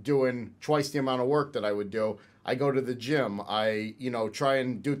try doing twice the amount of work that I would do. I go to the gym. I, try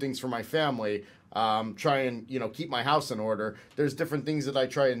and do things for my family. Try and, keep my house in order. There's different things that I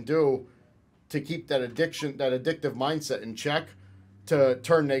try and do to keep that addictive mindset in check, to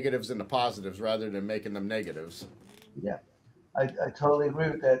turn negatives into positives rather than making them negatives. Yeah, I totally agree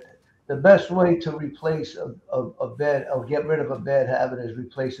with that. The best way to replace a bad or get rid of a bad habit is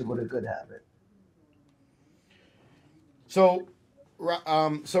replace it with a good habit. So,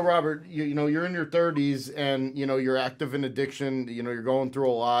 so Robert, you're in your 30s, and you're active in addiction. You're going through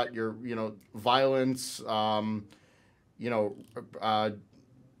a lot. You're violence. You know, uh,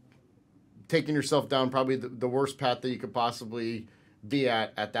 Taking yourself down probably the worst path that you could possibly be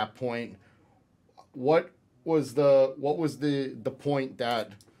at that point. What was the point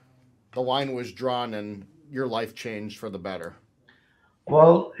that the line was drawn and your life changed for the better?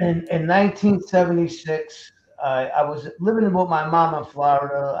 Well, in 1976, I was living with my mom in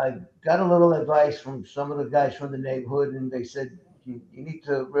Florida. I got a little advice from some of the guys from the neighborhood, and they said, you need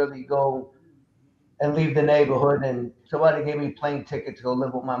to really go and leave the neighborhood. And somebody gave me a plane ticket to go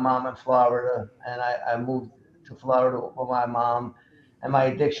live with my mom in Florida. And I moved to Florida with my mom, and my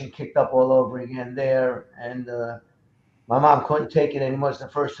addiction kicked up all over again there. And my mom couldn't take it anymore. It's the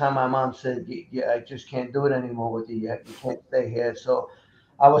first time my mom said, "Yeah, I just can't do it anymore with you. You can't stay here." So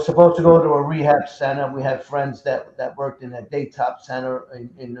I was supposed to go to a rehab center. We had friends that worked in a daytop center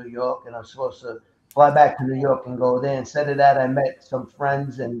in New York, and I was supposed to fly back to New York and go there. Instead of that, I met some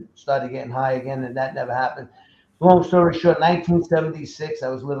friends and started getting high again, and that never happened. Long story short, 1976, I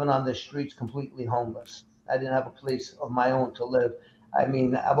was living on the streets, completely homeless. I didn't have a place of my own to live. I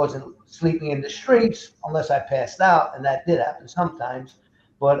mean, I wasn't sleeping in the streets unless I passed out, and that did happen sometimes.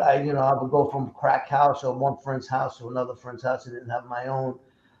 But I would go from crack house or one friend's house to another friend's house. I didn't have my own.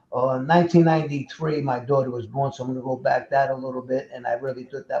 1993, my daughter was born, so I'm going to go back that a little bit, and I really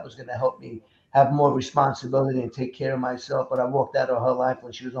thought that was going to help me have more responsibility and take care of myself. But I walked out of her life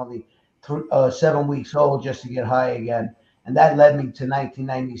when she was only 7 weeks old, just to get high again, and that led me to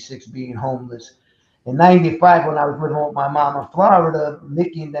 1996 being homeless. In '95, when I was living with my mom in Florida,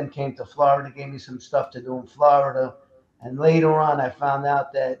 Nikki and them came to Florida, gave me some stuff to do in Florida. And later on, I found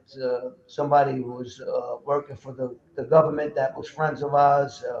out that somebody was working for the government that was friends of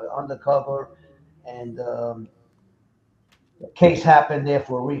ours, undercover. And a case happened there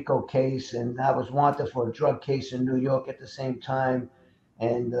for a RICO case. And I was wanted for a drug case in New York at the same time.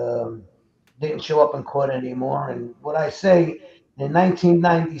 And didn't show up in court anymore. And what I say in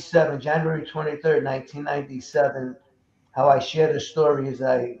 1997, January 23rd, 1997, how I share the story is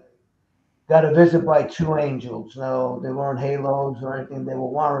I got a visit by two angels. No, they weren't halos or anything. They were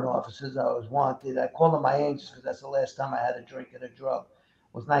warrant officers. I was wanted. I call them my angels because that's the last time I had a drink and a drug.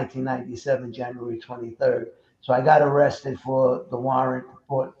 It was 1997, January 23rd. So I got arrested for the warrant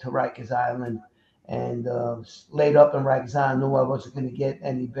brought to Rikers Island and laid up in Rikers Island. Knew I wasn't going to get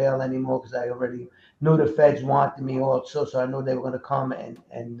any bail anymore because I already knew the feds wanted me also. So I knew they were going to come and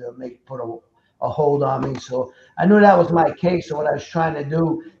put a hold on me. So I knew that was my case. So what I was trying to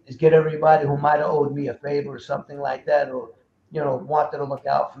do is get everybody who might have owed me a favor or something like that, or wanted to look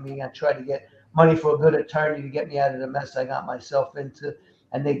out for me. I tried to get money for a good attorney to get me out of the mess I got myself into,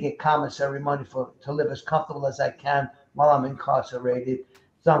 and they get commissary money for to live as comfortable as I can while I'm incarcerated.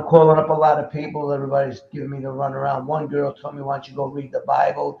 So I'm calling up a lot of people. Everybody's giving me the runaround. One girl told me, "Why don't you go read the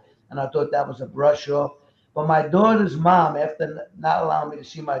Bible?" And I thought that was a brush off. But my daughter's mom, after not allowing me to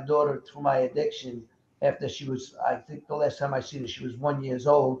see my daughter through my addiction, after she was, I think the last time I seen her, she was 1 year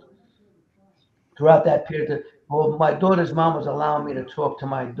old. Throughout that period, well, my daughter's mom was allowing me to talk to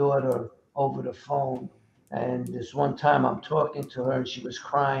my daughter over the phone. And this one time I'm talking to her and she was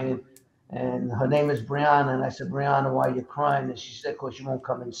crying. And her name is Brianna. And I said, "Brianna, why are you crying?" And she said, "Because you won't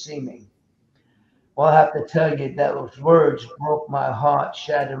come and see me." Well, I have to tell you that those words broke my heart,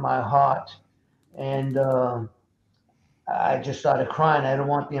 shattered my heart. And I just started crying. I didn't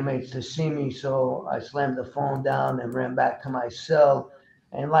want the inmates to see me, so I slammed the phone down and ran back to my cell.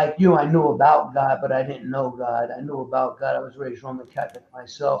 And like you, I knew about God, but I didn't know God. I knew about God. I was raised Roman Catholic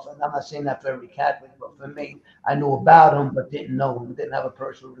myself, and I'm not saying that for every Catholic, but for me, I knew about Him, but didn't know Him. Didn't have a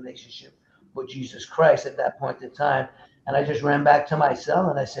personal relationship with Jesus Christ at that point in time. And I just ran back to my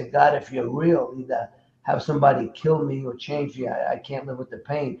cell and I said, God, if you're real, either have somebody kill me or change me. I can't live with the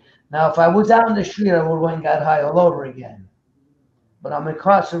pain. Now, if I was out in the street, I would have went and got high all over again. But I'm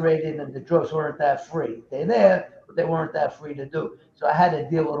incarcerated and the drugs weren't that free. They're there, but they weren't that free to do. So I had to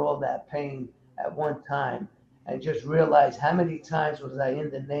deal with all that pain at one time and just realize how many times was I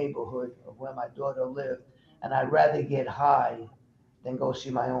in the neighborhood of where my daughter lived, and I'd rather get high than go see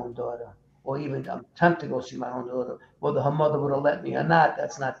my own daughter, or even attempt to go see my own daughter. Whether her mother would have let me or not,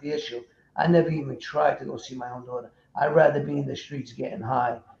 that's not the issue. I never even tried to go see my own daughter. I'd rather be in the streets getting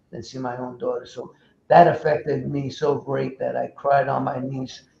high than see my own daughter. So that affected me so great that I cried on my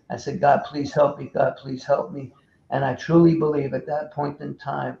knees. I said, God, please help me. God, please help me. And I truly believe at that point in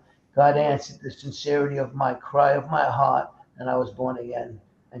time, God answered the sincerity of my cry of my heart, and I was born again.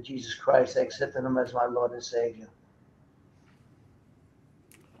 And Jesus Christ, I accepted Him as my Lord and Savior.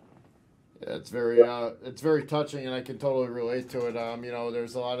 Yeah, it's very touching, and I can totally relate to it. You know,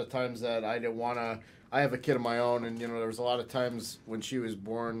 there's a lot of times that I didn't want to. I have a kid of my own, and you know, there was a lot of times when she was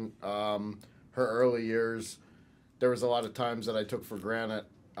born, her early years, there was a lot of times that I took for granted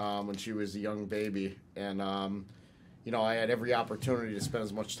when she was a young baby, and you know, I had every opportunity to spend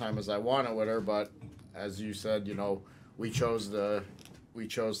as much time as I wanted with her, but as you said, you know, we chose to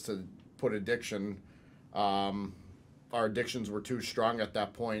put addiction. Our addictions were too strong at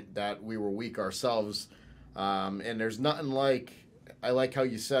that point that we were weak ourselves. And there's nothing like, I like how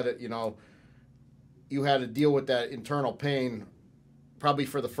you said it, you know, you had to deal with that internal pain probably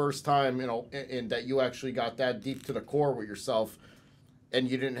for the first time, you know, and that you actually got that deep to the core with yourself, and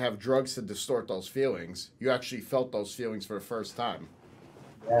you didn't have drugs to distort those feelings. You actually felt those feelings for the first time.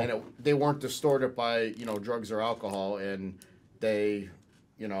 Yeah. And they weren't distorted by, you know, drugs or alcohol, and they,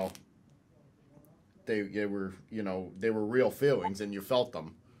 you know, they were, you know, they were real feelings, and you felt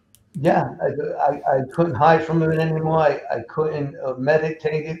them. Yeah, I couldn't hide from it anymore. I couldn't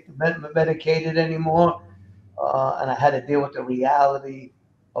medicate it anymore. And I had to deal with the reality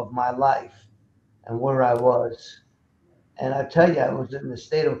of my life and where I was. And I tell you, I was in a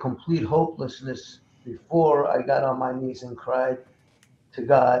state of complete hopelessness before I got on my knees and cried to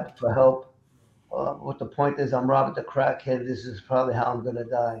God for help. What the point is, I'm Robert the crackhead. This is probably how I'm going to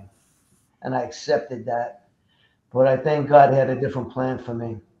die. And I accepted that. But I thank God He had a different plan for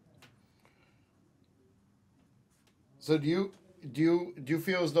me. So do you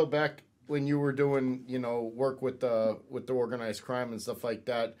feel as though back when you were doing, you know, work with the organized crime and stuff like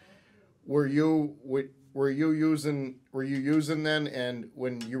that, were you were you using then, and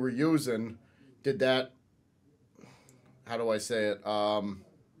when you were using, did that, how do I say it,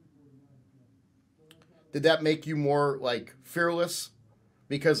 did that make you more like fearless?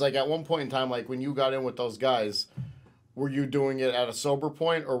 Because like at one point in time, like when you got in with those guys, were you doing it at a sober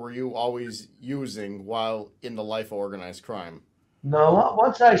point, or were you always using while in the life of organized crime? No,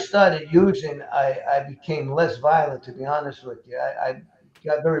 once I started using, I became less violent, to be honest with you. I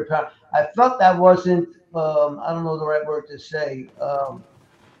got very proud. I felt that wasn't, I don't know the right word to say,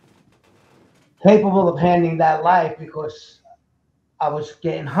 capable of handling that life because I was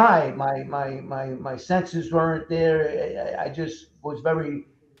getting high. My senses weren't there. I just was very,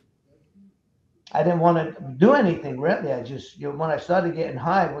 I didn't want to do anything really. I just, when I started getting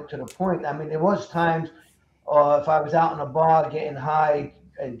high, to the point, I mean, there was times if I was out in a bar getting high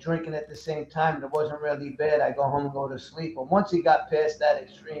and drinking at the same time, and it wasn't really bad, I go home and go to sleep. But once it got past that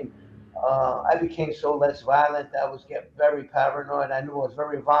extreme, I became so less violent. I was getting very paranoid. I knew I was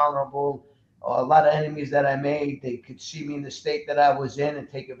very vulnerable. A lot of enemies that I made, they could see me in the state that I was in and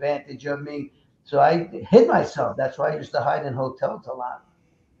take advantage of me. So I hid myself. That's why I used to hide in hotels a lot.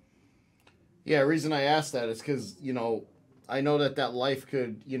 Yeah, the reason I asked that is because, you know, I know that that life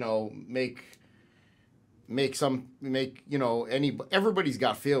could, you know, make, you know, everybody's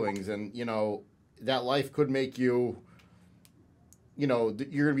got feelings, and you know that life could make you, you know,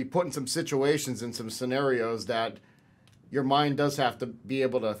 you're going to be put in some situations and some scenarios that your mind does have to be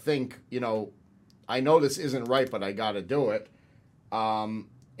able to think, you know, I know this isn't right, but I got to do it.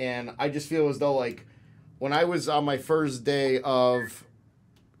 And I just feel as though, like, when I was on my first day of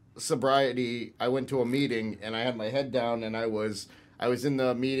sobriety, I went to a meeting and I had my head down, and I was in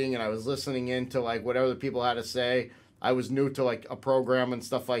the meeting and I was listening into like whatever the people had to say. I was new to like a program and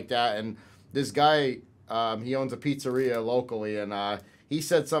stuff like that, and this guy, he owns a pizzeria locally, and he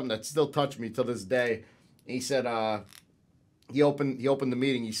said something that still touched me to this day. He said, he opened the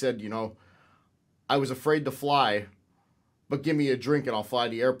meeting. He said, I was afraid to fly, but give me a drink and I'll fly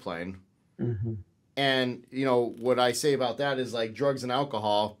the airplane. Mm-hmm. And what I say about that is, like, drugs and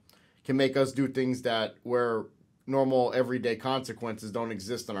alcohol can make us do things that where normal everyday consequences don't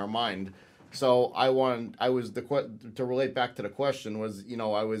exist in our mind. So to relate back to the question was,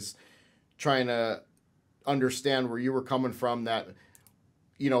 I was trying to understand where you were coming from, that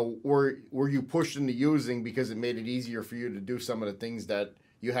were you pushed into using because it made it easier for you to do some of the things that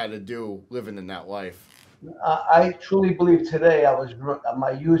you had to do living in that life? I truly believe today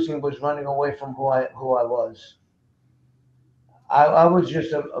my using was running away from who I was. I was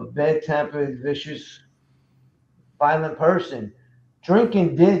just a bad-tempered, vicious, violent person.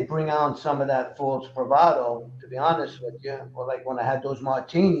 Drinking did bring on some of that false bravado, to be honest with you. Well, like when I had those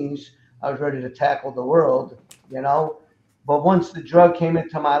martinis, I was ready to tackle the world, you know. But once the drug came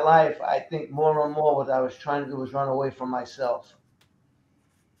into my life, I think more and more what I was trying to do was run away from myself.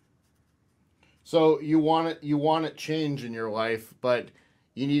 So you wanted change in your life, but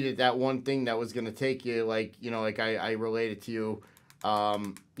you needed that one thing that was going to take you, like, like I related to you,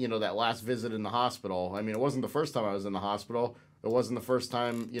 that last visit in the hospital. I mean, it wasn't the first time I was in the hospital. It wasn't the first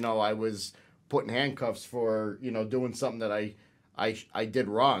time, I was put in handcuffs for, doing something that I did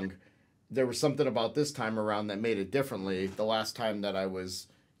wrong. There was something about this time around that made it differently. The last time that I was,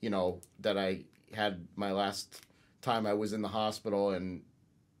 that I had my last time I was in the hospital and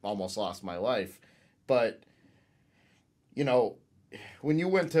almost lost my life. But when you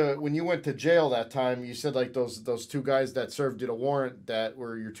went to jail that time, you said, like, those two guys that served you the warrant, that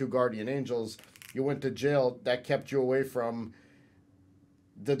were your two guardian angels. You went to jail. That kept you away from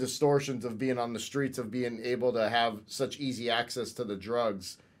the distortions of being on the streets, of being able to have such easy access to the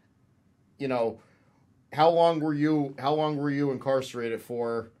drugs. How long were you incarcerated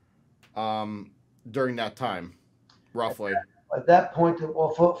for, during that time, roughly? At that point, well,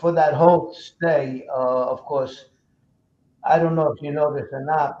 for that whole stay, of course, I don't know if you know this or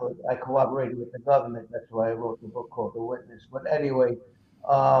not, but I cooperated with the government. That's why I wrote the book called The Witness. But anyway,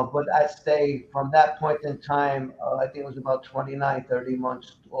 but I stayed from that point in time, I think it was about 29, 30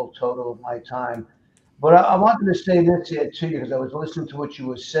 months all total of my time. But I wanted to say this here to you because I was listening to what you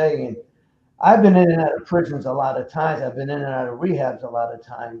were saying. I've been in and out of prisons a lot of times. I've been in and out of rehabs a lot of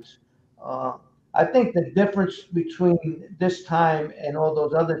times. Uh, I think the difference between this time and all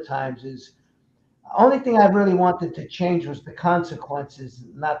those other times is the only thing I really wanted to change was the consequences,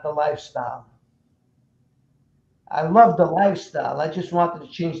 not the lifestyle. I loved the lifestyle. I just wanted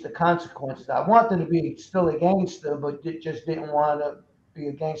to change the consequences. I wanted to be still a gangster, but just didn't want to be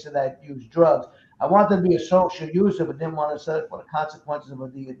a gangster that used drugs. I wanted to be a social user, but didn't want to suffer for the consequences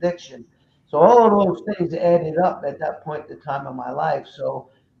of the addiction. So all of those things added up at that point in time in my life. So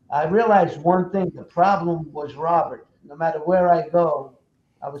I realized one thing: the problem was Robert. No matter where I go,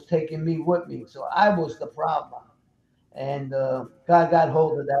 I was taking me with me. So I was the problem, and God got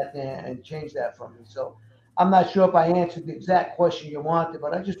hold of that and changed that for me. So I'm not sure if I answered the exact question you wanted,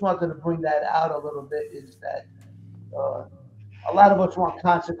 but I just wanted to bring that out a little bit. Is that uh, a lot of us want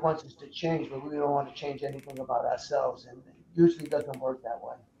consequences to change, but we don't want to change anything about ourselves, and it usually doesn't work that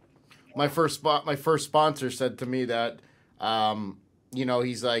way. My first sponsor said to me that,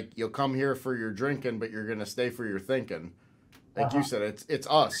 he's like, you'll come here for your drinking, but you're gonna stay for your thinking. Like you Uh-huh. said, it's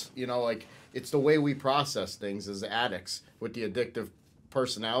us. Like, it's the way we process things as addicts with the addictive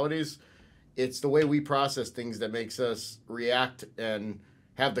personalities. It's the way we process things that makes us react and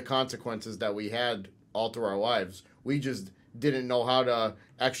have the consequences that we had all through our lives. We just didn't know how to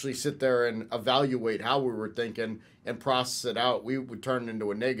actually sit there and evaluate how we were thinking and process it out. We would turn it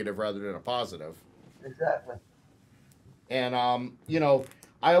into a negative rather than a positive. Exactly. And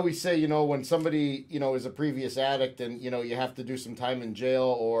I always say, when somebody, is a previous addict and you have to do some time in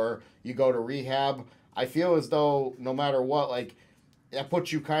jail or you go to rehab, I feel as though no matter what, like, that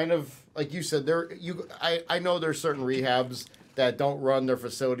puts you kind of, like you said, I know there's certain rehabs that don't run their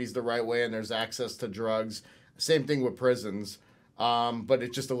facilities the right way and there's access to drugs. Same thing with prisons. But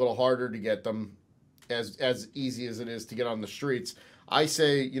it's just a little harder to get them as easy as it is to get on the streets. I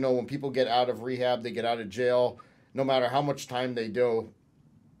say, when people get out of rehab, they get out of jail, no matter how much time they do,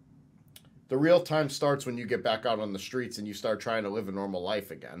 the real time starts when you get back out on the streets and you start trying to live a normal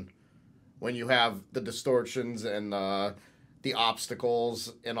life again. When you have the distortions and the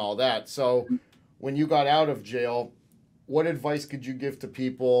obstacles and all that. So when you got out of jail, what advice could you give to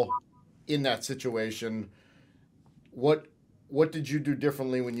people in that situation? What did you do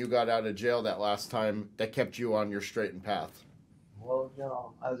differently when you got out of jail that last time that kept you on your straight path?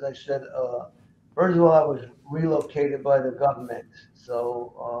 Well, as I said, first of all, I was relocated by the government,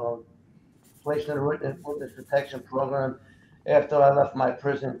 so placed in a witness protection program. after I left my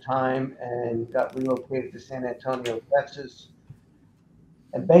prison time and got relocated to San Antonio, Texas.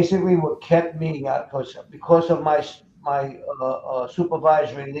 And basically, what kept me, because of my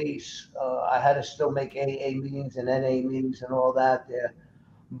supervised release, I had to still make AA meetings and NA meetings and all that there.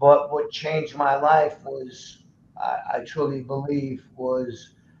 But what changed my life was, I truly believe,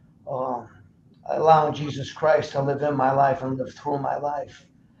 was um, allowing Jesus Christ to live in my life and live through my life.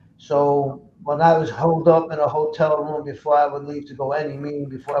 So when I was holed up in a hotel room before I would leave to go any meeting,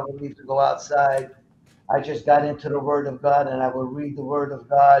 before I would leave to go outside, I just got into the Word of God and I would read the Word of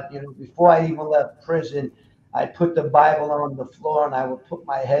God. You know, before I even left prison, I put the Bible on the floor and I would put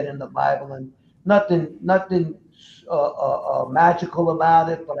my head in the Bible, and nothing magical about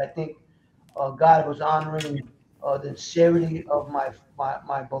it. But I think God was honoring the sincerity of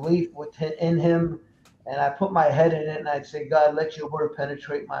my belief in Him. And I put my head in it and I'd say, God, let your word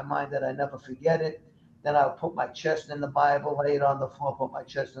penetrate my mind that I never forget it. Then I would put my chest in the Bible, lay it on the floor, put my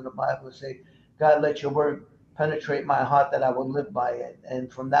chest in the Bible, and say, God, let your word penetrate my heart that I will live by it.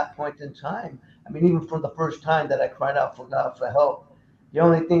 And from that point in time, I mean, even from the first time that I cried out for God for help, the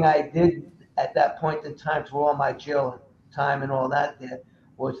only thing I did at that point in time through all my jail time and all that there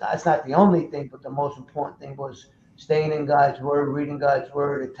was, that's not the only thing, but the most important thing was staying in God's word, reading God's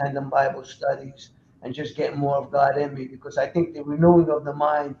word, attending Bible studies, and just getting more of God in me. Because I think the renewing of the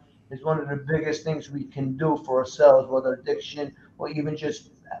mind is one of the biggest things we can do for ourselves, whether addiction or even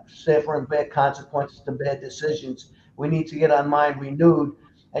just suffering bad consequences to bad decisions. We need to get our mind renewed.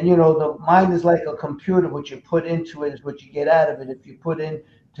 And you know, the mind is like a computer. What you put into it is what you get out of it. If you put in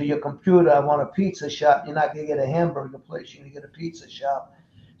to your computer, I want a pizza shop, you're not going to get a hamburger place, you're going to get a pizza shop.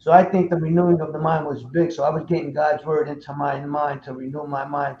 So I think the renewing of the mind was big. So I was getting God's word into my mind to renew my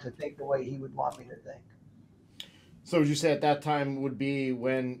mind to think the way He would want me to think. So would you say at that time would be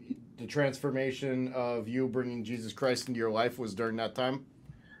when the transformation of you bringing Jesus Christ into your life was during that time?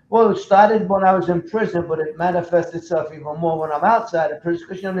 Well, it started when I was in prison, but it manifests itself even more when I'm outside of prison.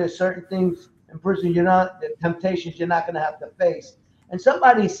 Because you know, there's certain things in prison the temptations you're not going to have to face. And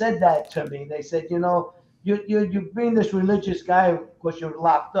somebody said that to me. They said, you know, you being this religious guy, of course you're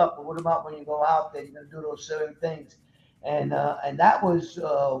locked up. But what about when you go out there? You're going to do those certain things. And that was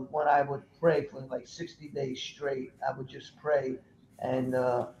when I would pray for like 60 days straight. I would just pray and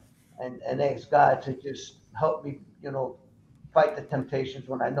uh, and ask God to just help me, you know, fight the temptations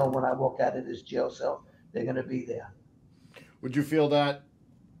when I know when I walk out of this jail cell, they're going to be there. Would you feel that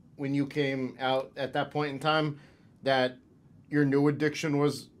when you came out at that point in time that your new addiction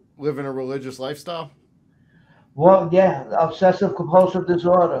was living a religious lifestyle? Well, yeah, obsessive compulsive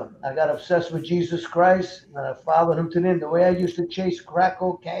disorder. I got obsessed with Jesus Christ and I followed Him to the end. The way I used to chase crack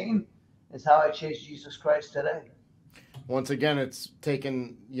cocaine is how I chase Jesus Christ today. Once again, it's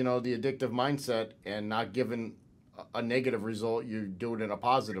taking, the addictive mindset and not giving a negative result. You do it in a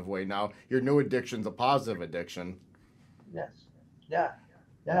positive way. Now, your new addiction's a positive addiction. Yes. Yeah.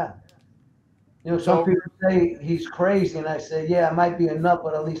 Yeah. You know, some So people say he's crazy, and I say, yeah, I might be a nut,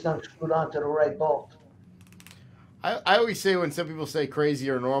 but at least I'm screwed onto the right bolt. I always say when some people say crazy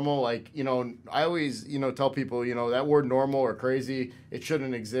or normal, like, I always, tell people, that word normal or crazy, it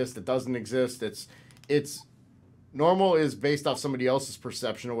shouldn't exist. It doesn't exist. It's normal is based off somebody else's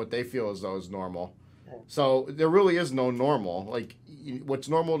perception of what they feel as though is normal. So there really is no normal. Like what's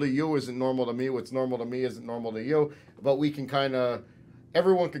normal to you isn't normal to me. What's normal to me isn't normal to you. But we can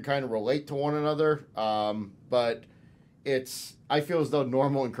everyone can kind of relate to one another. But I feel as though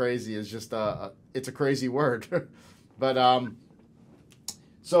normal and crazy is just it's a crazy word. But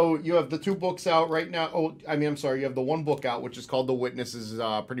so you have the two books out right now. Oh, I'm sorry. You have the one book out, which is called The Witnesses,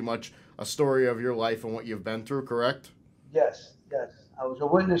 pretty much a story of your life and what you've been through, correct? Yes, yes. I was a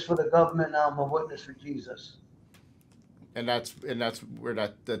witness for the government. Now I'm a witness for Jesus. And that's where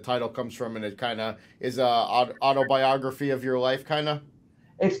the title comes from, and it kind of is a autobiography of your life, kind of.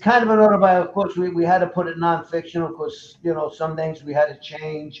 It's kind of an autobiography. Of course, we had to put it nonfiction. Of course, you know, some things we had to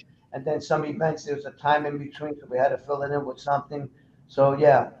change, and then some events there was a time in between, so we had to fill it in with something. So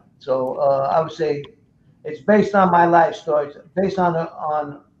yeah, so I would say it's based on my life stories, based I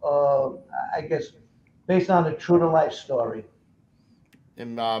guess based on a true to life story.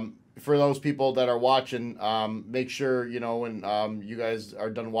 And for those people that are watching, make sure when you guys are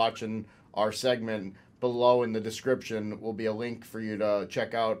done watching our segment, below in the description will be a link for you to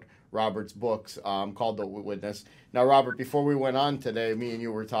check out Robert's books called The Witness. Now, Robert, before we went on today, me and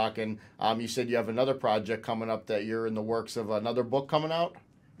you were talking. You said you have another project coming up, that you're in the works of another book coming out.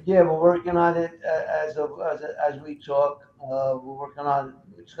 Yeah, we're working on it as we talk. We're working on.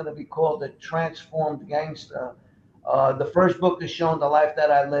 It's going to be called The Transformed Gangster. The first book is showing the life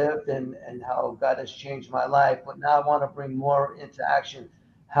that I lived and how God has changed my life. But now I want to bring more into action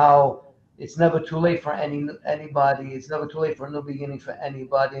how it's never too late for anybody. It's never too late for a new beginning for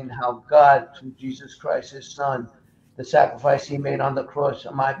anybody, and how God, through Jesus Christ, His Son, the sacrifice He made on the cross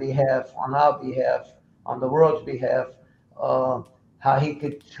on my behalf, on our behalf, on the world's behalf, uh, how He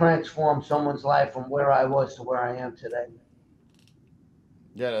could transform someone's life from where I was to where I am today.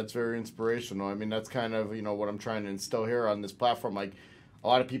 Yeah, that's very inspirational. I mean, that's kind of, what I'm trying to instill here on this platform. Like, a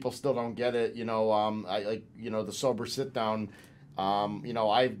lot of people still don't get it. I like, the sober sit down.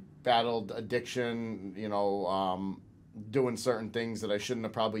 I battled addiction, doing certain things that I shouldn't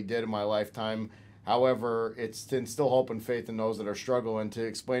have probably did in my lifetime. However, it's to instill hope and faith in those that are struggling, to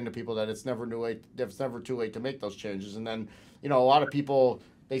explain to people that it's never too late to make those changes. And then, a lot of people,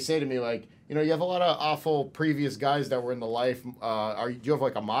 they say to me, like, you have a lot of awful previous guys that were in the life. Do you have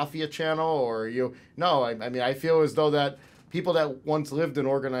like a mafia channel, or you? No, I mean, I feel as though that people that once lived in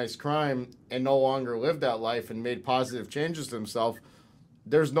organized crime and no longer live that life and made positive changes to themselves,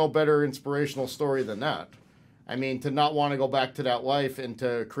 there's no better inspirational story than that. I mean, to not want to go back to that life and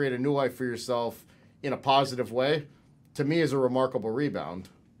to create a new life for yourself in a positive way, to me, is a remarkable rebound.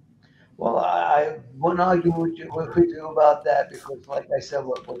 Well, I wouldn't argue with you about that because, like I said,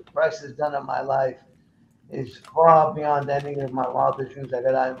 what Christ has done in my life is far beyond any of my wildest dreams.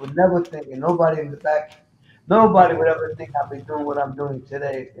 I would never think, and nobody would ever think I'd be doing what I'm doing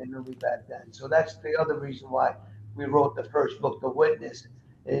today if they knew me back then. So that's the other reason why we wrote the first book, The Witness,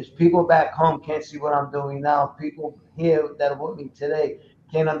 is people back home can't see what I'm doing now. People here that are with me today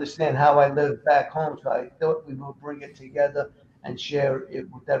can't understand how I lived back home. So I thought we would bring it together and share it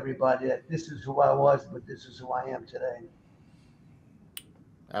with everybody that this is who I was, but this is who I am today.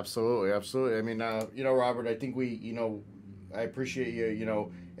 Absolutely, absolutely. I mean, Robert, I think I appreciate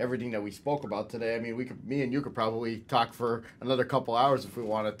you, everything that we spoke about today. I mean, me and you could probably talk for another couple hours if we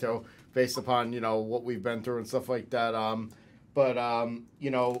wanted to, based upon, what we've been through and stuff like that.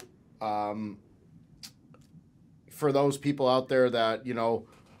 For those people out there that,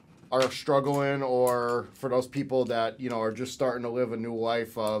 are struggling, or for those people that, are just starting to live a new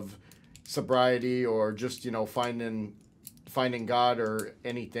life of sobriety, or just, finding God or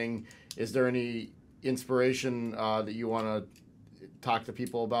anything, is there any inspiration that you want to talk to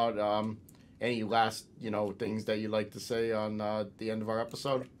people about? Any last, things that you'd like to say on the end of our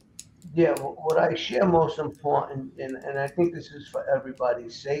episode? Yeah, what I share most important, and I think this is for everybody,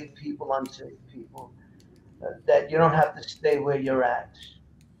 save people, unsafe people, that you don't have to stay where you're at.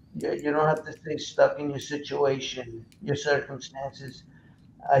 You don't have to stay stuck in your situation, your circumstances.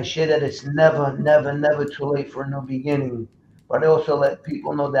 I share that it's never, never, never too late for a new beginning. But I also let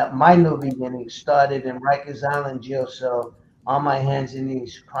people know that my new beginning started in Rikers Island jail cell on my hands and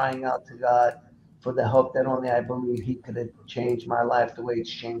knees, crying out to God for the help that only I believe He could have changed my life the way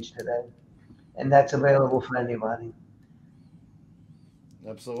it's changed today. And that's available for anybody.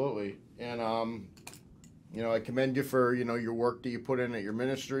 Absolutely. And I commend you for your work that you put in at your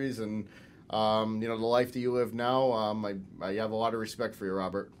ministries, and the life that you live now. I have a lot of respect for you,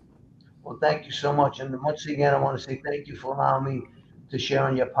 Robert. Well, thank you so much. And once again, I want to say thank you for allowing me to share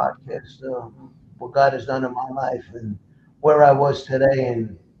on your podcast what God has done in my life and where I was today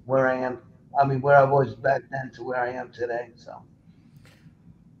and where I am. I mean, where I was back then to where I am today. So,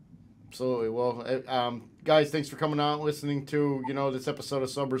 Absolutely. Well, guys, thanks for coming out and listening to this episode of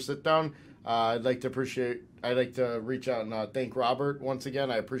Sober Sit Down. I'd like to reach out and thank Robert once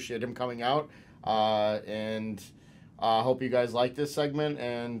again. I appreciate him coming out, and hope you guys like this segment.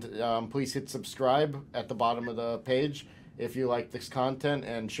 And please hit subscribe at the bottom of the page if you like this content,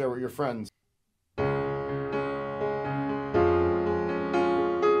 and share with your friends.